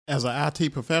As an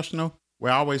IT professional,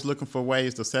 we're always looking for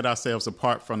ways to set ourselves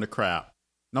apart from the crowd,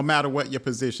 no matter what your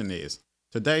position is.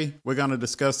 Today, we're going to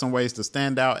discuss some ways to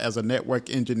stand out as a network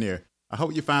engineer. I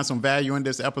hope you find some value in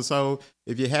this episode.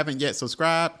 If you haven't yet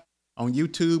subscribed on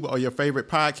YouTube or your favorite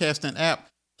podcasting app,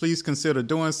 please consider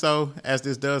doing so, as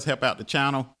this does help out the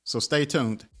channel. So stay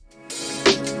tuned.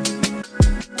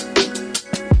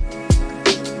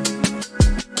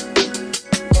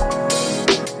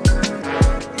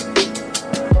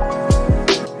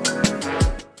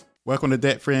 Welcome to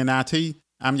Debt Free in IT.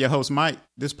 I'm your host, Mike.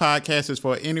 This podcast is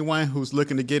for anyone who's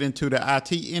looking to get into the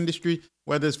IT industry,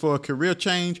 whether it's for a career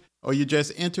change or you're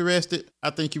just interested.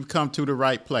 I think you've come to the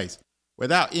right place.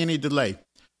 Without any delay,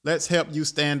 let's help you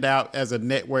stand out as a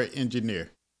network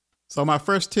engineer. So my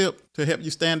first tip to help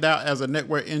you stand out as a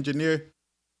network engineer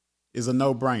is a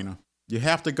no-brainer. You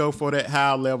have to go for that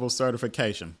high-level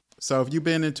certification. So if you've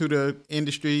been into the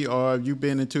industry or you've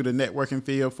been into the networking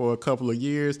field for a couple of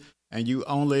years and you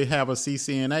only have a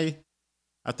CCNA,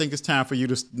 I think it's time for you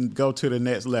to go to the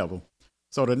next level.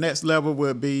 So the next level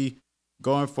would be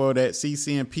going for that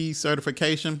CCNP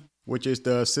certification, which is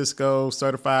the Cisco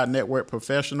Certified Network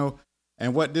Professional.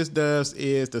 And what this does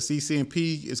is the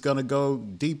CCNP is going to go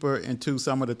deeper into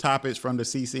some of the topics from the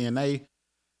CCNA.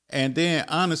 And then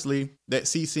honestly, that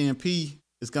CCNP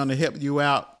is going to help you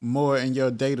out more in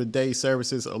your day-to-day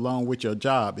services along with your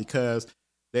job, because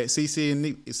that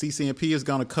CCNP is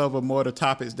going to cover more of the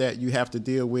topics that you have to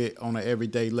deal with on an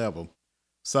everyday level.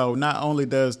 So not only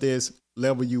does this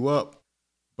level you up,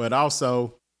 but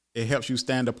also it helps you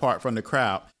stand apart from the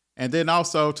crowd. And then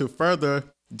also to further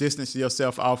distance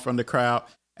yourself off from the crowd,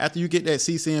 after you get that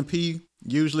CCNP,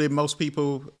 usually most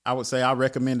people, I would say I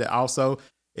recommend it also,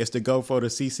 is to go for the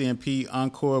CCNP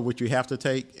Encore, which you have to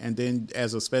take. And then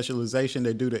as a specialization,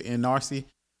 they do the NRC,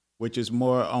 which is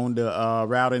more on the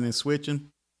routing and switching.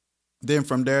 Then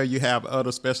from there, you have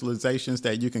other specializations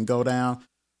that you can go down,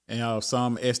 and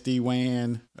some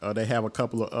SD-WAN, they have a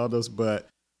couple of others, but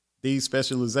these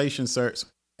specialization certs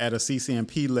at a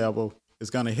CCNP level is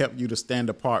going to help you to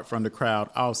stand apart from the crowd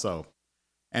also.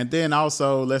 And then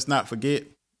also, let's not forget,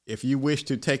 if you wish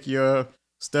to take your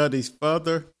studies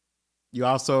further, you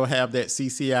also have that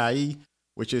CCIE,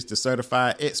 which is the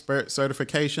Certified Expert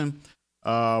Certification.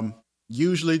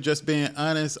 Usually, just being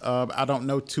honest, I don't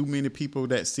know too many people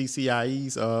that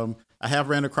CCIEs. I have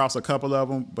ran across a couple of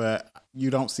them, but you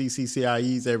don't see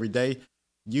CCIEs every day.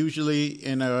 Usually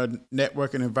in a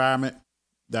networking environment,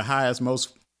 the highest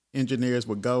most engineers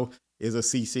would go is a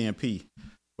CCNP.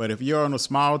 But if you're on a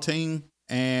small team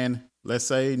and let's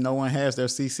say no one has their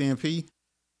CCNP,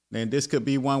 then this could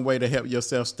be one way to help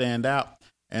yourself stand out.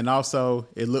 And also,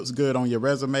 it looks good on your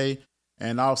resume.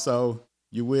 And also,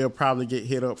 you will probably get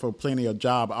hit up for plenty of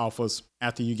job offers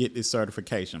after you get this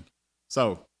certification.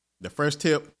 So the first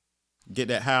tip, get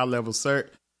that high level cert.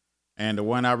 And the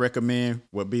one I recommend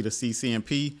would be the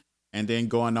CCNP, and then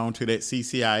going on to that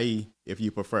CCIE if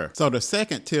you prefer. So the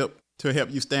second tip to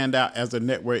help you stand out as a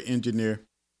network engineer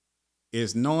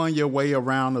is knowing your way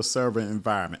around a server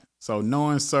environment. So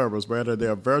knowing servers, whether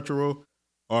they're virtual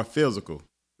or physical,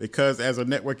 because as a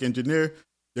network engineer,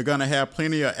 you're going to have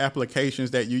plenty of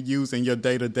applications that you use in your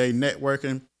day-to-day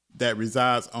networking that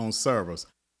resides on servers.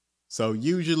 So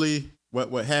usually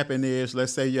what would happen is,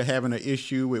 let's say you're having an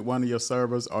issue with one of your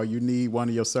servers, or you need one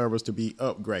of your servers to be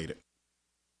upgraded.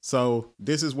 So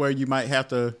this is where you might have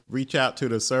to reach out to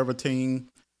the server team.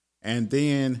 And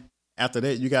then after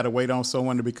that, you got to wait on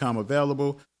someone to become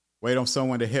available, wait on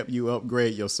someone to help you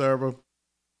upgrade your server.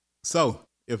 So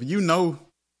if you know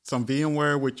some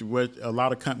VMware, which a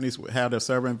lot of companies would have their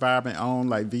server environment on,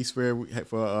 like vSphere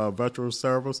for virtual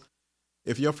servers.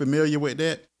 If you're familiar with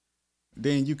that,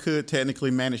 then you could technically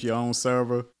manage your own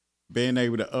server, being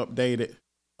able to update it,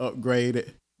 upgrade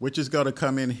it, which is going to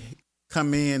come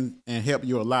in and help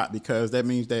you a lot, because that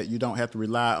means that you don't have to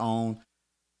rely on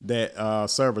that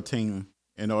server team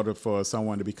in order for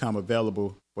someone to become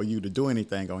available for you to do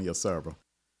anything on your server.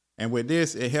 And with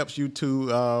this, it helps you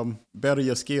to better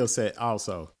your skill set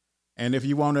also. And if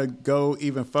you want to go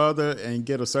even further and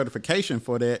get a certification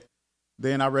for that,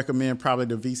 then I recommend probably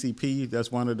the VCP.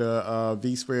 That's one of the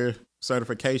vSphere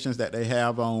certifications that they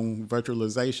have on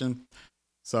virtualization.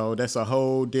 So that's a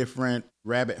whole different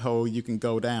rabbit hole you can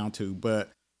go down to.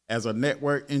 But as a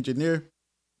network engineer,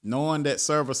 knowing that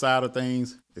server side of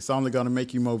things, it's only going to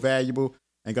make you more valuable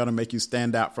and going to make you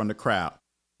stand out from the crowd.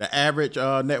 The average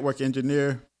network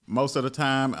engineer, most of the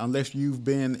time, unless you've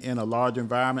been in a large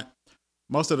environment,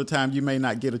 most of the time you may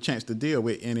not get a chance to deal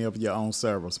with any of your own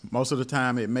servers. Most of the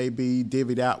time it may be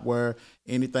divvied out where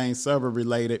anything server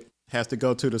related has to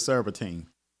go to the server team.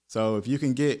 So if you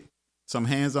can get some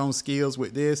hands-on skills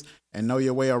with this and know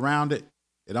your way around it,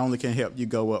 it only can help you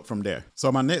go up from there.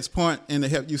 So my next point in to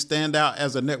help you stand out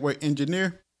as a network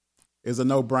engineer is a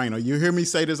no-brainer. You hear me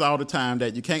say this all the time,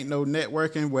 that you can't know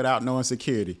networking without knowing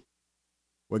security.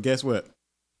 Well, guess what?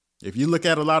 If you look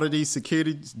at a lot of these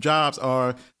security jobs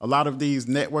or a lot of these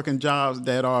networking jobs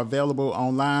that are available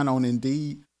online on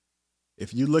Indeed,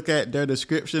 if you look at their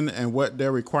description and what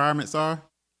their requirements are,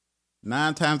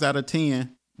 9 times out of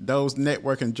 10, those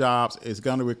networking jobs is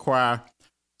going to require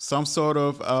some sort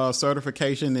of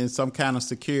certification in some kind of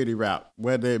security route,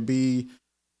 whether it be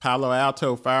Palo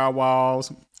Alto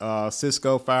firewalls,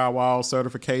 Cisco firewall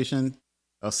certification,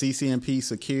 a CCNP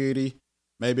security,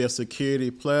 maybe a security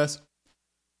plus.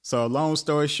 So long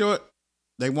story short,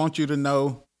 they want you to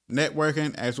know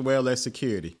networking as well as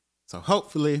security. So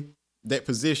hopefully that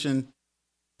position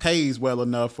pays well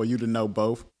enough for you to know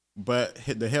both. But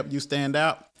to help you stand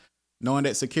out, knowing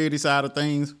that security side of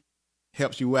things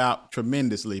helps you out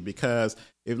tremendously, because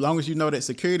as long as you know that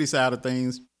security side of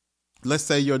things, let's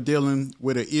say you're dealing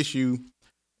with an issue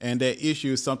and that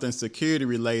issue is something security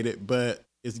related, but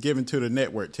it's given to the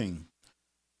network team.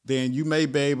 Then you may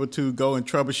be able to go and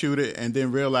troubleshoot it and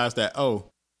then realize that, oh,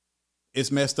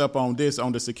 it's messed up on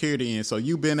the security end. So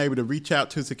you being able to reach out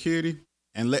to security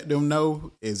and let them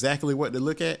know exactly what to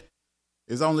look at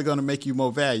is only going to make you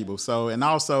more valuable. So, and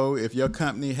also if your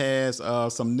company has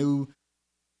some new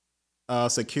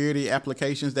security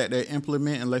applications that they're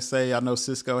implementing, let's say I know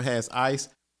Cisco has ICE.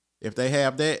 If they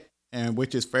have that, and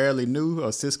which is fairly new,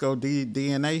 or Cisco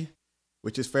DNA,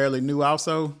 which is fairly new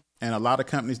also, and a lot of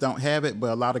companies don't have it,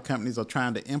 but a lot of companies are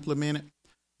trying to implement it.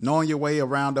 Knowing your way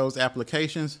around those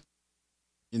applications,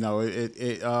 you know,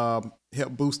 it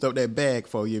help boost up that bag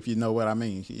for you, if you know what I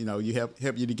mean. You know, you help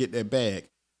you to get that bag.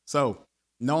 So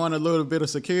knowing a little bit of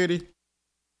security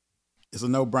is a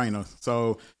no-brainer.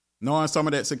 So knowing some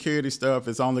of that security stuff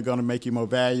is only going to make you more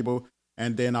valuable.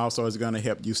 And then also it's going to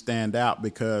help you stand out,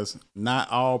 because not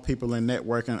all people in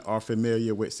networking are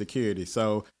familiar with security.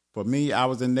 So for me, I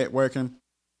was in networking.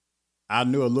 I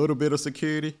knew a little bit of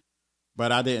security,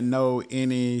 but I didn't know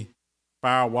any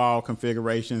firewall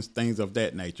configurations, things of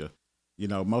that nature. You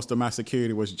know, most of my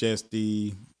security was just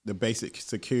the basic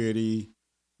security,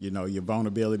 you know, your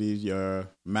vulnerabilities, your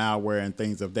malware, and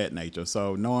things of that nature.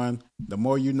 So knowing, the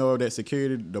more you know that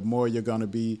security, the more you're going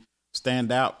to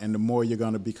stand out, and the more you're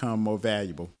going to become more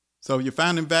valuable. So if you're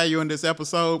finding value in this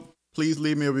episode, please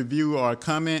leave me a review or a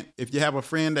comment. If you have a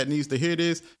friend that needs to hear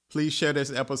this, please share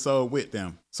this episode with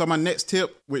them. So my next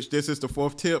tip, which this is the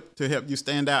 4th tip to help you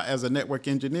stand out as a network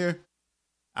engineer,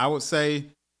 I would say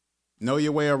know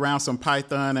your way around some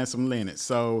Python and some Linux.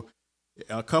 So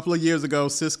a couple of years ago,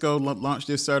 Cisco launched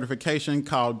this certification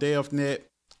called DevNet.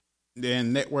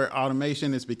 Then network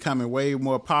automation is becoming way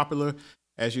more popular.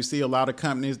 As you see, a lot of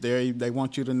companies, they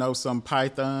want you to know some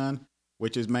Python,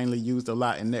 which is mainly used a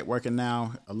lot in networking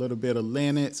now, a little bit of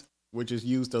Linux, which is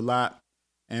used a lot,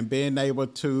 and being able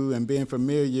to and being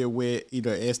familiar with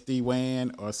either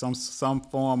SD-WAN or some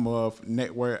form of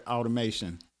network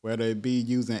automation, whether it be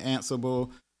using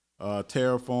Ansible,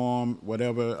 Terraform,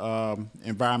 whatever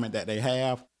environment that they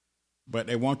have, but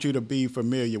they want you to be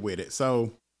familiar with it.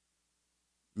 So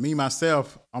me,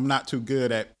 myself, I'm not too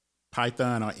good at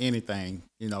Python or anything.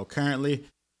 You know, currently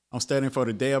I'm studying for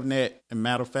the DevNet, and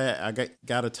matter of fact, I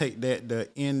got to take that the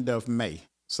end of May.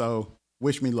 So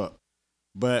wish me luck.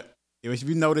 But if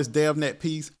you know this DevNet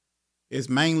piece, it's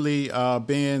mainly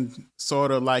being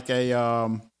sort of like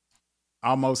a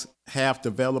almost half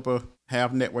developer,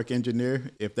 half network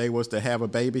engineer. If they was to have a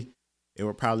baby, it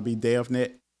would probably be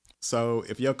DevNet. So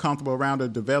if you're comfortable around the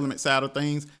development side of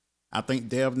things, I think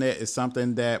DevNet is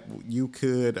something that you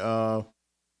could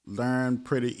learn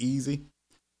pretty easy.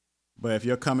 But if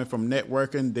you're coming from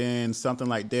networking, then something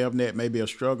like DevNet may be a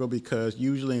struggle, because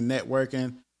usually in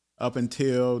networking, up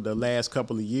until the last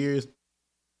couple of years,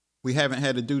 we haven't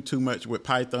had to do too much with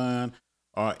Python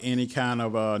or any kind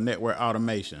of network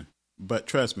automation. But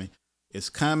trust me, it's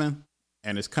coming,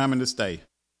 and it's coming to stay.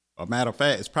 As a matter of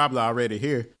fact, it's probably already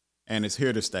here, and it's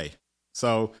here to stay.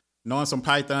 So knowing some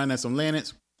Python and some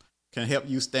Linux can help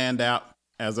you stand out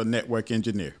as a network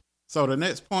engineer. So the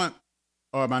next point,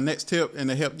 or my next tip, and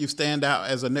to help you stand out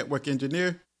as a network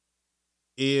engineer,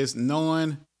 is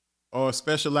knowing or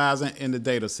specializing in the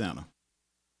data center.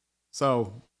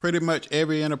 So pretty much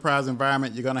every enterprise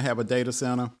environment, you're going to have a data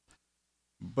center,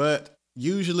 but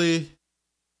usually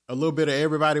a little bit of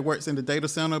everybody works in the data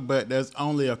center, but there's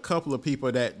only a couple of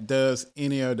people that does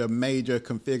any of the major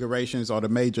configurations or the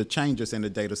major changes in the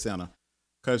data center.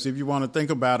 Because if you want to think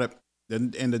about it,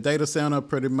 in the data center,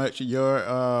 pretty much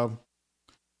your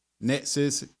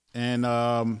Nexus and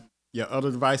Your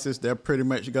other devices, they're pretty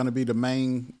much going to be the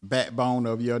main backbone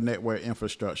of your network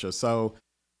infrastructure. So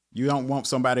you don't want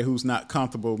somebody who's not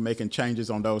comfortable making changes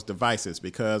on those devices,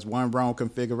 because one wrong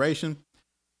configuration,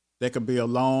 that could be a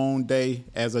long day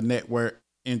as a network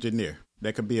engineer.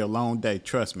 That could be a long day,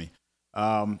 trust me.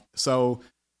 So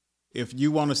if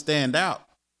you want to stand out,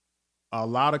 a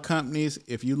lot of companies,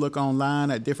 if you look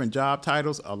online at different job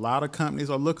titles, a lot of companies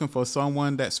are looking for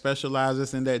someone that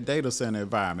specializes in that data center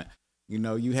environment. You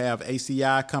know, you have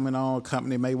ACI coming on, a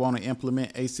company may want to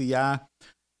implement ACI.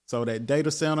 So that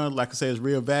data center, like I said, is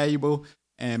real valuable.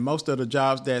 And most of the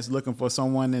jobs that's looking for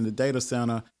someone in the data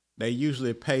center, they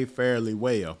usually pay fairly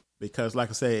well because, like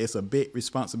I said, it's a big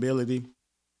responsibility.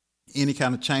 Any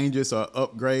kind of changes or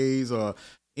upgrades or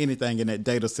anything in that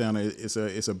data center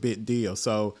is a big deal.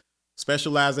 So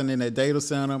specializing in that data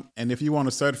center, and if you want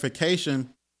a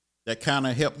certification that kind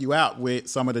of help you out with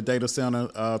some of the data center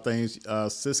things,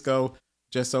 Cisco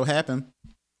just so happened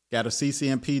got a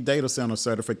CCNP data center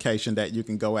certification that you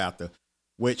can go after,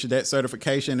 which that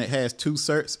certification, it has 2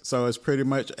 certs. So it's pretty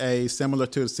much similar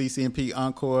to the CCNP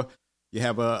Encore. You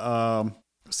have a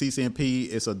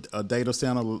CCNP, it's a data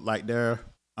center like their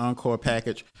Encore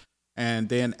package. And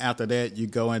then after that, you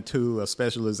go into a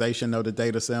specialization of the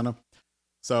data center.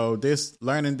 So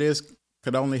learning this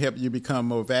could only help you become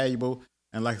more valuable.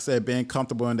 And like I said, being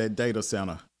comfortable in that data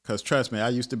center. Because trust me, I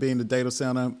used to be in the data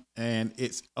center, and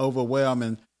it's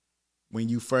overwhelming when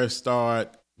you first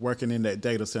start working in that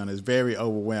data center. It's very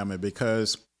overwhelming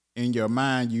because in your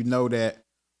mind, you know that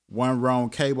one wrong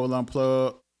cable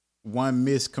unplug, one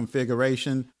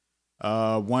misconfiguration,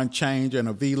 one change in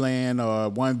a VLAN or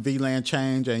one VLAN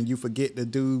change, and you forget to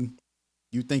do,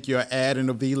 you think you're adding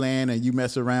a VLAN and you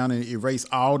mess around and erase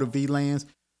all the VLANs.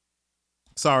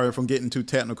 Sorry if I'm getting too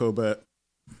technical, but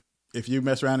if you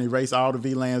mess around and erase all the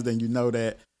VLANs, then you know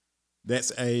that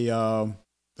that's a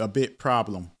big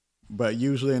problem. But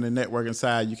usually in the networking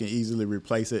side, you can easily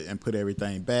replace it and put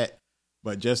everything back.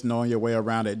 But just knowing your way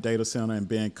around that data center and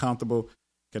being comfortable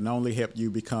can only help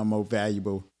you become more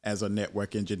valuable as a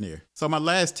network engineer. So my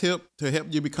last tip to help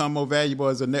you become more valuable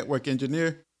as a network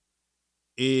engineer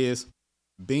is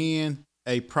being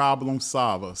a problem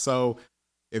solver. So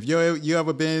if you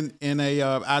ever been in a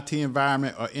IT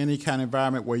environment or any kind of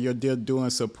environment where you're doing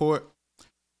support,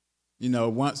 you know,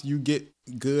 once you get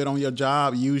good on your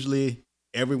job, usually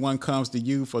everyone comes to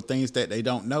you for things that they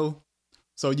don't know.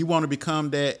 So you want to become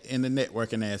that in the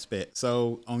networking aspect.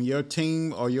 So on your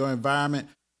team or your environment,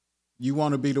 you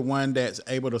want to be the one that's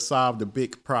able to solve the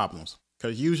big problems.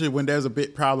 Because usually when there's a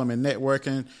big problem in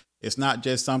networking, it's not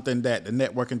just something that the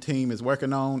networking team is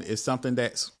working on. It's something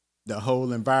that's the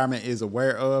whole environment is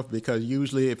aware of, because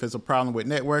usually if it's a problem with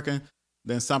networking,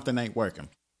 then something ain't working.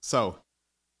 So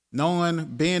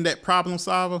being that problem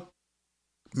solver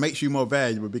makes you more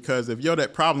valuable, because if you're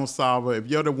that problem solver, if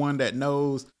you're the one that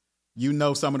knows, you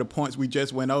know, some of the points we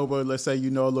just went over, let's say you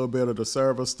know a little bit of the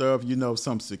server stuff, you know,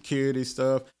 some security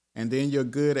stuff, and then you're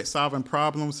good at solving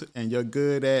problems and you're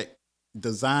good at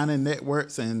designing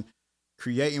networks and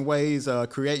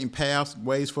creating paths,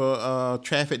 ways for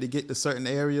traffic to get to certain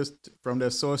areas from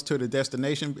their source to the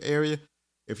destination area.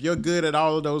 If you're good at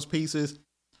all of those pieces,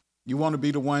 you want to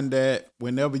be the one that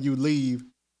whenever you leave,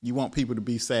 you want people to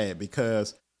be sad,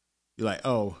 because you're like,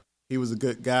 oh, he was a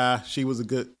good guy, she was a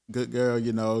good girl,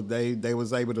 you know, they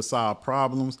was able to solve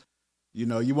problems. You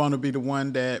know, you want to be the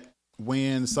one that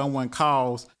when someone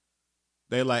calls,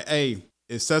 they're like, hey,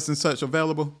 is such and such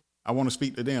available? I want to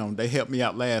speak to them. They helped me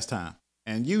out last time.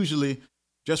 And usually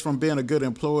just from being a good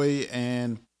employee,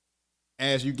 and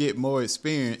as you get more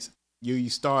experience, you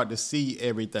start to see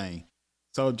everything.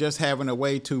 So just having a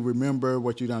way to remember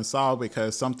what you done solved,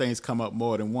 because some things come up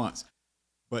more than once.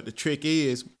 But the trick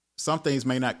is, some things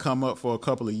may not come up for a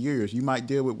couple of years. You might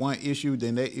deal with one issue,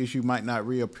 then that issue might not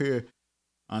reappear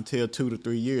until 2 to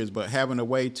 3 years. But having a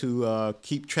way to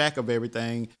keep track of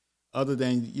everything, other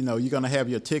than, you know, you're going to have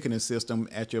your ticketing system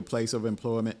at your place of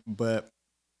employment. But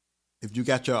if you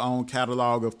got your own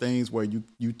catalog of things where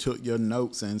you took your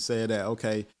notes and said that,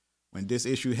 okay, when this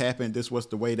issue happened, this was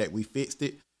the way that we fixed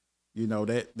it, you know,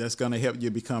 that's going to help you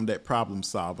become that problem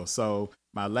solver. So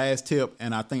my last tip,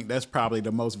 and I think that's probably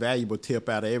the most valuable tip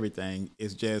out of everything,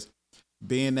 is just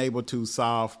being able to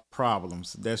solve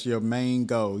problems. That's your main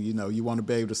goal. You know, you want to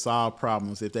be able to solve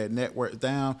problems. If that network's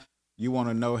down, you want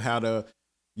to know how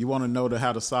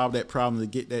to solve that problem to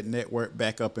get that network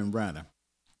back up and running.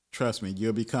 Trust me,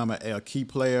 you'll become a key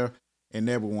player in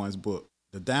everyone's book.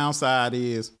 The downside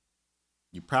is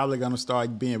you're probably going to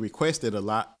start being requested a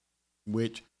lot,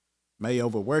 which may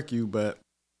overwork you, but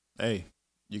hey,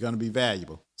 You're going to be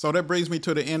valuable. So that brings me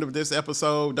to the end of this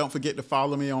episode. Don't forget to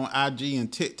follow me on IG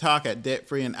and TikTok at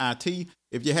DebtFriendIT.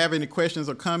 If you have any questions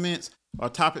or comments or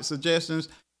topic suggestions,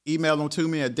 email them to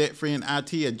me at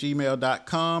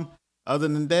debtfriendit@gmail.com. Other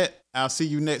than that, I'll see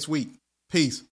you next week. Peace.